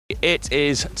It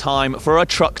is time for a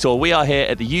truck tour. We are here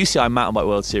at the UCI Mountain Bike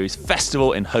World Series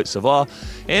Festival in Haute-Savoie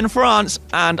in France,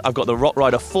 and I've got the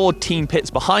Rockrider Ford team pits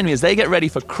behind me as they get ready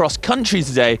for cross country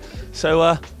today.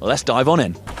 So let's dive on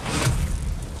in.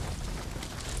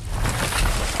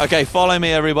 Okay, follow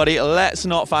me everybody. Let's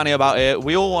not fanny about here.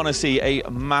 We all want to see a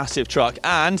massive truck,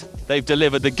 and they've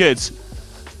delivered the goods.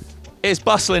 It's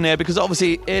bustling here because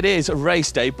obviously it is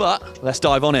race day, but let's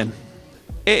dive on in.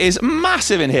 It is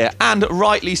massive in here, and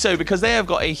rightly so, because they have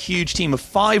got a huge team of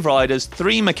 5 riders,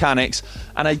 3 mechanics,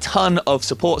 and a ton of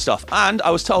support stuff. And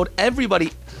I was told everybody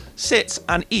sits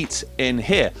and eats in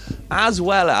here, as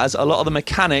well as a lot of the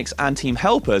mechanics and team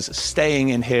helpers staying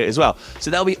in here as well.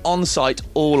 So they'll be on site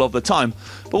all of the time.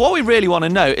 But what we really want to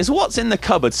know is what's in the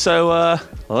cupboard, so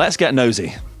let's get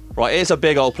nosy. Right, here's a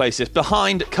big old place. It's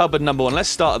behind cupboard number 1. Let's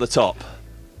start at the top.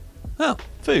 Oh,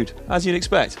 food, as you'd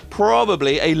expect.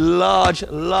 Probably a large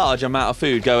amount of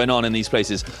food going on in these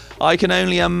places. I can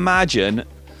only imagine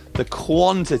the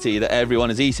quantity that everyone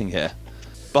is eating here.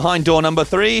 Behind door number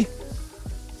 3,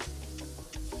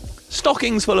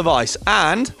 stockings full of ice.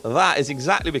 And that is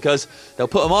exactly because they'll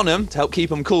put them on them to help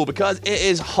keep them cool, because it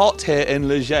is hot here in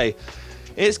Le Gai.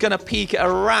 It's going to peak at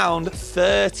around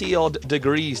 30 odd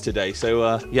degrees today.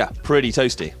 So yeah, pretty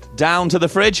toasty. Down to the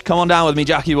fridge. Come on down with me,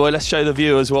 Jackie boy. Let's show the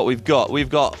viewers what we've got. We've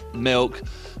got milk,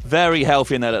 very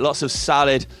healthy in there. Lots of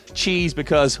salad, cheese,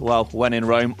 because, well, when in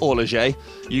Rome or Le Gai,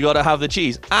 you got to have the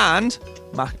cheese. And,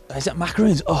 is it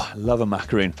macaroons? Oh, I love a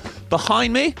macaroon.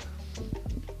 Behind me,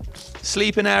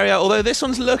 sleeping area. Although this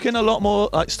one's looking a lot more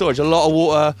like storage. A lot of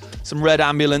water, some red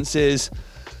ambulances.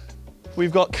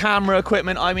 We've got camera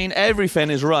equipment. I mean, everything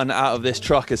is run out of this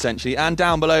truck, essentially. And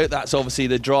down below, that's obviously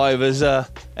the driver's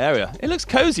area. It looks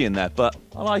cozy in there, but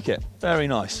I like it. Very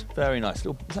nice, very nice.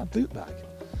 Is that a boot bag?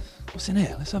 What's in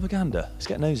here? Let's have a gander. Let's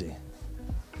get nosy.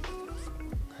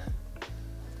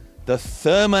 The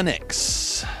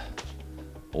Thermonix.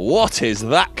 What is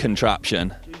that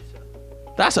contraption?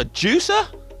 Juicer. That's a juicer?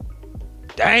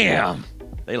 Damn,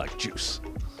 they like juice.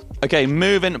 Okay,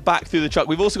 moving back through the truck.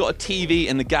 We've also got a TV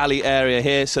in the galley area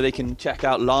here so they can check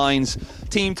out lines.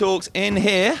 Team talks in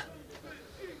here.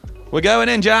 We're going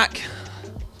in, Jack.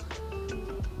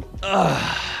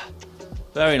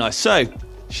 Very nice. So,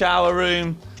 shower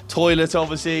room, toilet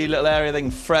obviously, little area they can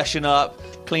freshen up,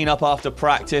 clean up after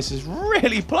practice. It's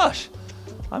really plush.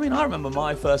 I mean, I remember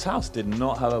my first house did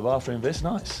not have a bathroom this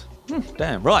nice.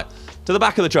 Damn. Right, to the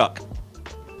back of the truck.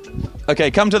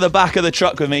 Okay, come to the back of the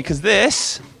truck with me, because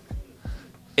this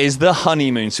is the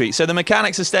honeymoon suite. So the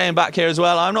mechanics are staying back here as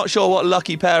well. I'm not sure what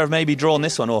lucky pair have maybe drawn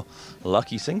this one, or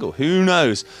lucky single, who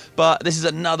knows. But this is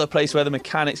another place where the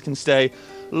mechanics can stay.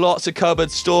 Lots of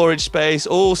cupboards, storage space,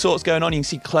 all sorts going on. You can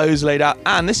see clothes laid out,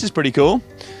 and this is pretty cool.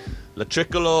 Le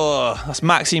Tricolore, that's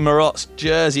Maxime Marot's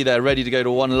jersey there, ready to go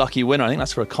to one lucky winner. I think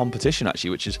that's for a competition actually,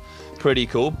 which is pretty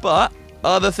cool. But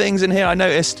other things in here I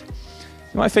noticed,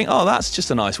 you might think, oh, that's just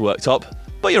a nice worktop.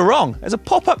 But you're wrong. There's a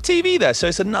pop-up TV there, so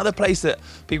it's another place that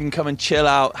people can come and chill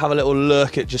out, have a little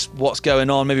look at just what's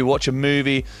going on, maybe watch a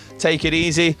movie, take it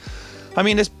easy. I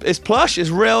mean, it's plush,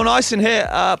 it's real nice in here,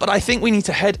 but I think we need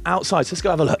to head outside, so let's go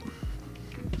have a look.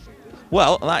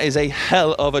 Well, that is a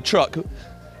hell of a truck.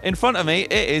 In front of me,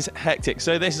 it is hectic.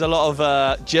 So this is a lot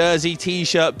of jersey,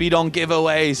 t-shirt, bidon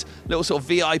giveaways, little sort of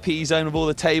VIP zone with all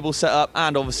the tables set up,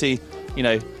 and obviously, you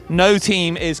know, no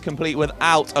team is complete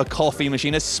without a coffee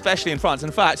machine, especially in France.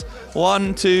 In fact,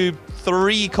 1, 2,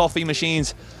 3 coffee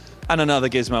machines and another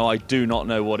gizmo. I do not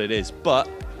know what it is, but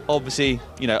obviously,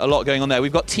 you know, a lot going on there.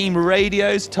 We've got team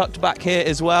radios tucked back here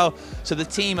as well. So the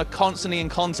team are constantly in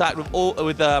contact with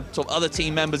sort of other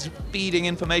team members, feeding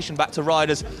information back to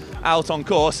riders out on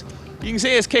course. You can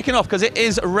see it's kicking off because it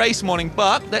is race morning,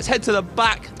 but let's head to the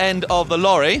back end of the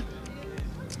lorry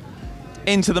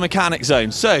into the mechanic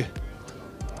zone. So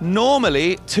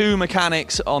normally 2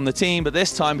 mechanics on the team, but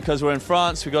this time, because we're in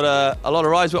France, we've got a lot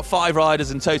of riders. We've got 5 riders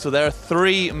in total. There are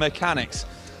 3 mechanics.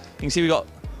 You can see we've got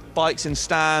bikes in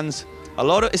stands.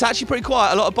 It's actually pretty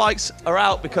quiet. A lot of bikes are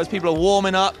out because people are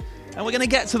warming up, and we're going to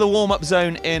get to the warm-up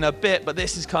zone in a bit, but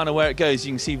this is kind of where it goes.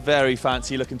 You can see very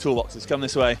fancy looking toolboxes. Come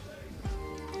this way.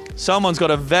 Someone's got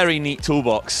a very neat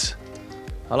toolbox.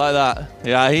 I like that.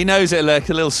 Yeah, he knows it. Look,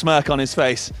 a little smirk on his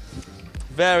face.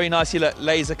 Very nicely, look,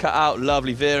 laser cut out,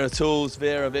 lovely Vera tools,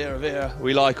 Vera.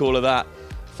 We like all of that.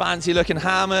 Fancy looking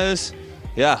hammers.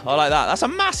 Yeah, I like that. That's a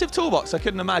massive toolbox. I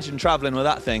couldn't imagine traveling with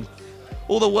that thing.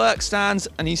 All the work stands,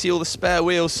 and you see all the spare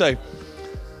wheels. So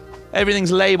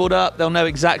everything's labeled up. They'll know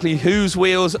exactly whose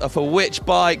wheels are for which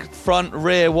bike, front,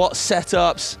 rear, what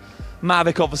setups.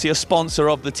 Mavic, obviously a sponsor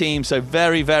of the team, so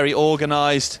very, very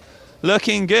organized.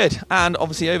 Looking good. And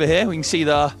obviously over here, we can see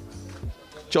the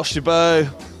Josh Dubois.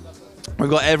 We've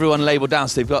got everyone labelled down,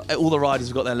 so they've got all the riders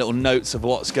have got their little notes of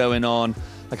what's going on.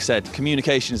 Like I said,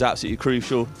 communication is absolutely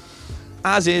crucial,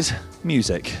 as is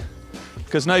music,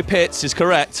 because no pits is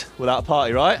correct without a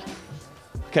party, right?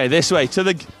 Okay, this way to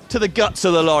the guts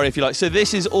of the lorry, if you like. So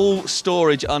this is all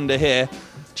storage under here.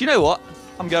 Do you know what?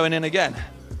 I'm going in again.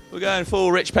 We're going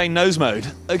full Rich Payne nose mode.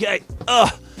 Okay,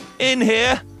 in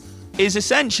here is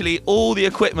essentially all the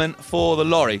equipment for the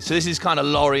lorry. So this is kind of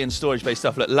lorry and storage based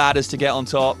stuff. Look, ladders to get on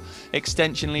top,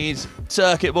 extension leads,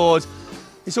 circuit boards.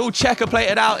 It's all checker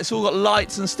plated out. It's all got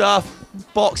lights and stuff.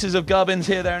 Boxes of gubbins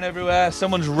here, there and everywhere.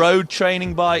 Someone's road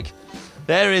training bike.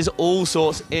 There is all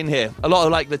sorts in here. A lot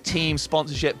of like the team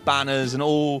sponsorship banners and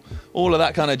all of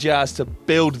that kind of jazz to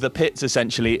build the pits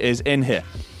essentially is in here.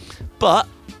 But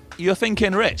you're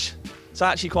thinking, Rich, it's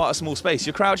actually quite a small space.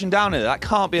 You're crouching down in there. That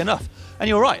can't be enough. And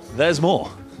you're right, there's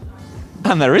more.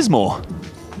 And there is more.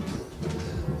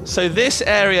 So this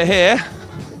area here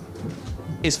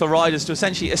is for riders to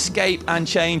essentially escape and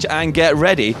change and get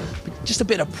ready. Just a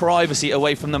bit of privacy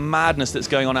away from the madness that's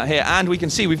going on out here. And we can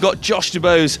see we've got Josh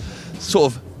Dubois'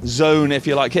 sort of zone, if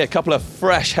you like, here. A couple of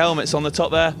fresh helmets on the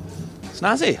top there.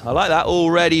 Snazzy, I like that,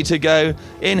 all ready to go.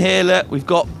 In here, look, we've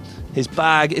got his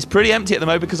bag. It's pretty empty at the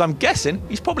moment because I'm guessing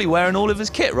he's probably wearing all of his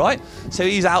kit, right? So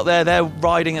he's out there, they're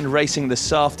riding and racing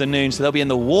this afternoon, so they'll be in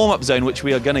the warm-up zone, which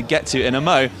we are going to get to in a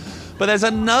mo. But there's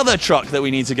another truck that we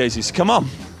need to go to, so come on.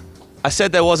 I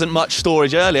said there wasn't much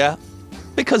storage earlier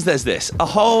because there's this, a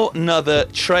whole nother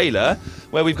trailer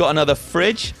where we've got another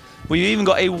fridge. We've even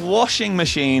got a washing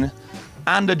machine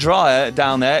and a dryer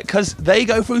down there because they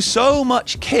go through so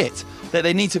much kit that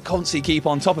they need to constantly keep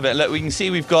on top of it. Look, we can see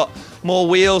we've got more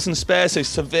wheels and spares, so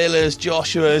Sevilla's,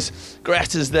 Joshua's,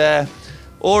 Greta's there.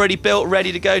 Already built,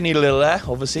 ready to go, need a little air,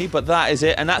 obviously, but that is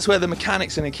it. And that's where the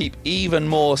mechanics are gonna keep even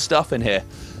more stuff in here.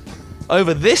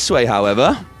 Over this way,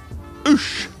 however,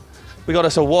 oosh, we got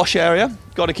us a wash area.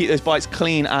 Got to keep those bikes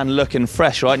clean and looking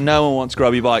fresh, right? No one wants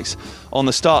grubby bikes on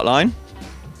the start line.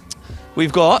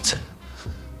 We've got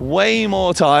way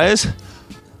more tires.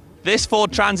 This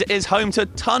Ford Transit is home to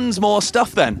tons more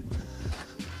stuff then.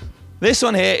 This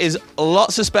one here is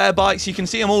lots of spare bikes. You can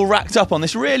see them all racked up on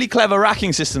this really clever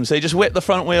racking system. So you just whip the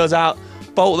front wheels out,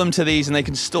 bolt them to these, and they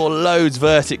can store loads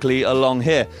vertically along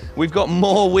here. We've got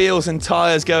more wheels and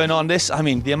tires going on. This, I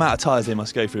mean, the amount of tires they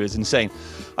must go through is insane.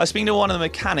 I was speaking to one of the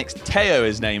mechanics, Teo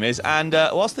his name is, and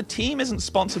whilst the team isn't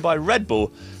sponsored by Red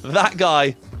Bull, that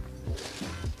guy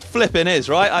flipping is,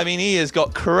 right? I mean, he has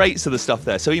got crates of the stuff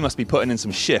there, so he must be putting in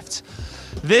some shifts.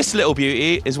 This little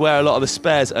beauty is where a lot of the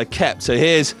spares are kept. So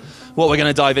here's what we're going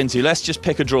to dive into. Let's just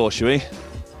pick a drawer, shall we?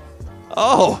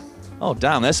 Oh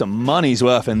damn, there's some money's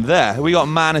worth in there. We got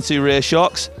Manitou rear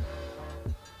shocks.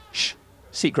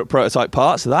 Secret prototype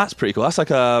parts, so that's pretty cool. That's like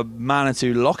a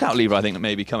Manitou lockout lever, I think, that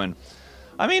may be coming.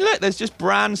 I mean, look, there's just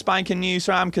brand spanking new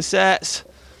SRAM cassettes.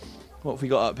 What have we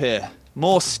got up here?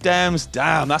 More stems.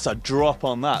 Damn, that's a drop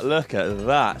on that. Look at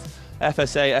that.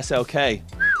 FSA SLK.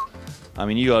 I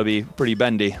mean, you gotta be pretty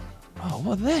bendy. Oh,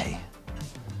 what are they?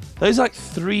 Those like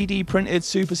 3D printed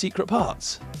super secret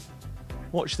parts.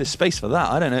 Watch this space for that.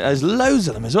 I don't know. There's loads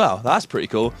of them as well. That's pretty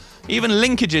cool. Even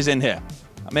linkages in here.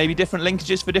 Maybe different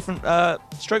linkages for different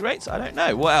stroke rates. I don't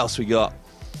know. What else we got?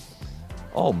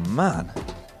 Oh, man.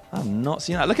 I've not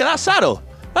seen that. Look at that saddle.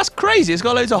 That's crazy. It's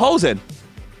got loads of holes in.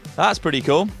 That's pretty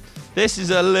cool. This is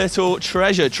a little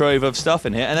treasure trove of stuff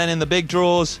in here. And then in the big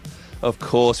drawers, of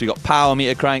course, we got power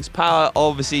meter cranks. Power,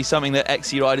 obviously, something that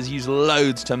XC riders use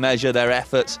loads to measure their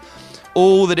efforts.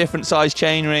 All the different size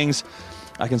chain rings.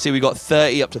 I can see we got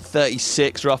 30 up to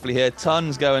 36 roughly here.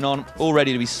 Tons going on, all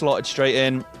ready to be slotted straight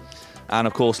in. And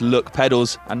of course, look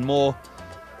pedals and more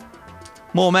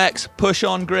mechs,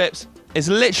 push-on grips. It's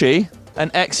literally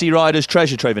an XC rider's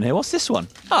treasure trove in here. What's this one?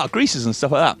 Ah, greases and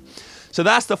stuff like that. So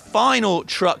that's the final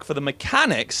truck for the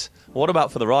mechanics. What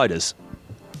about for the riders?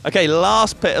 Okay,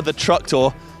 last bit of the truck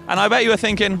tour. And I bet you were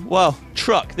thinking, well,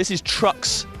 truck, this is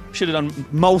trucks. Should have done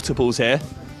multiples here.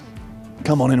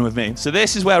 Come on in with me. So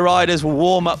this is where riders will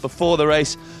warm up before the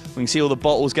race. We can see all the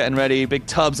bottles getting ready, big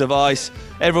tubs of ice.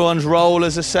 Everyone's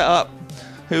rollers are set up.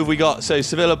 Who have we got? So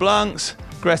Sevilla Blancs,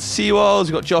 Greta Seawalls,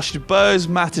 we've got Josh Dubois,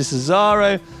 Mattis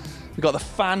Azaro. We've got the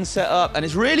fan set up, and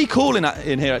it's really cool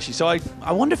in here actually. So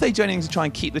I wonder if they do anything to try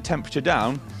and keep the temperature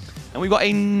down. And we've got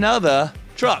another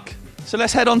truck. So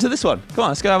let's head on to this one. Come on,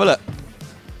 let's go have a look.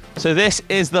 So this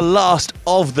is the last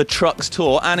of the trucks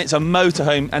tour, and it's a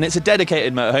motorhome, and it's a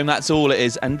dedicated motorhome. That's all it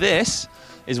is. And this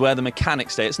is where the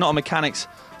mechanics stay. It's not a mechanics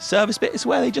service bit. It's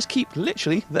where they just keep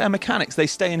literally their mechanics. They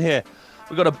stay in here.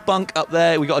 We've got a bunk up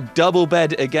there. We've got a double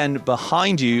bed again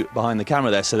behind you, behind the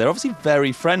camera there. So they're obviously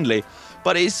very friendly.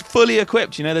 but it's fully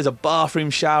equipped. You know, there's a bathroom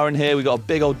shower in here. We've got a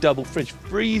big old double fridge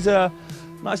freezer,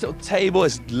 nice little table.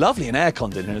 It's lovely and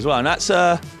air-conned in here as well. And that's,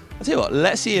 I'll tell you what,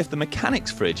 let's see if the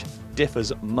mechanic's fridge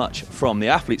differs much from the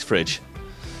athlete's fridge.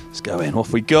 Let's go in. What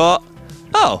have we got?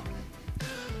 Oh,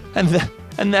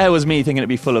 and there was me thinking it'd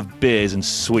be full of beers and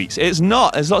sweets. It's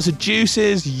not. There's lots of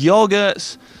juices,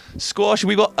 yogurts, squash.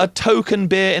 We've got a token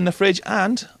beer in the fridge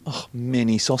and, oh,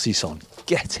 mini saucisson.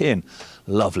 Get in.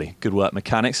 Lovely. Good work,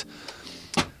 mechanics.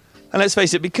 And let's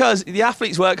face it, because the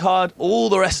athletes work hard, all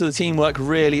the rest of the team work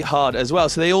really hard as well.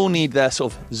 So they all need their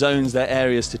sort of zones, their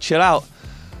areas to chill out.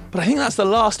 But I think that's the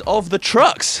last of the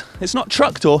trucks. It's not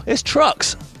truck tour, it's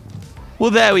trucks.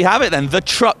 Well, there we have it then, the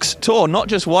trucks tour. Not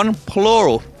just one,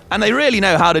 plural. And they really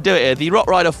know how to do it here. The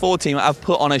Rockrider Ford team have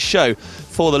put on a show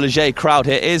for the Leger crowd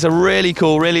here. It is a really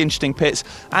cool, really interesting pits.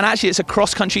 And actually, it's a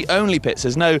cross-country only pits.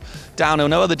 There's no downhill,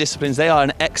 no other disciplines. They are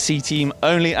an XC team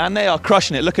only, and they are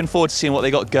crushing it. Looking forward to seeing what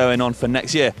they got going on for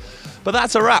next year. But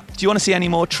that's a wrap. Do you want to see any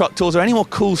more truck tours or any more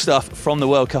cool stuff from the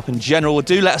World Cup in general? Well,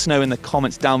 do let us know in the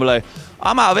comments down below.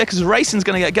 I'm out of here because racing's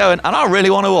going to get going, and I really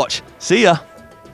want to watch. See ya.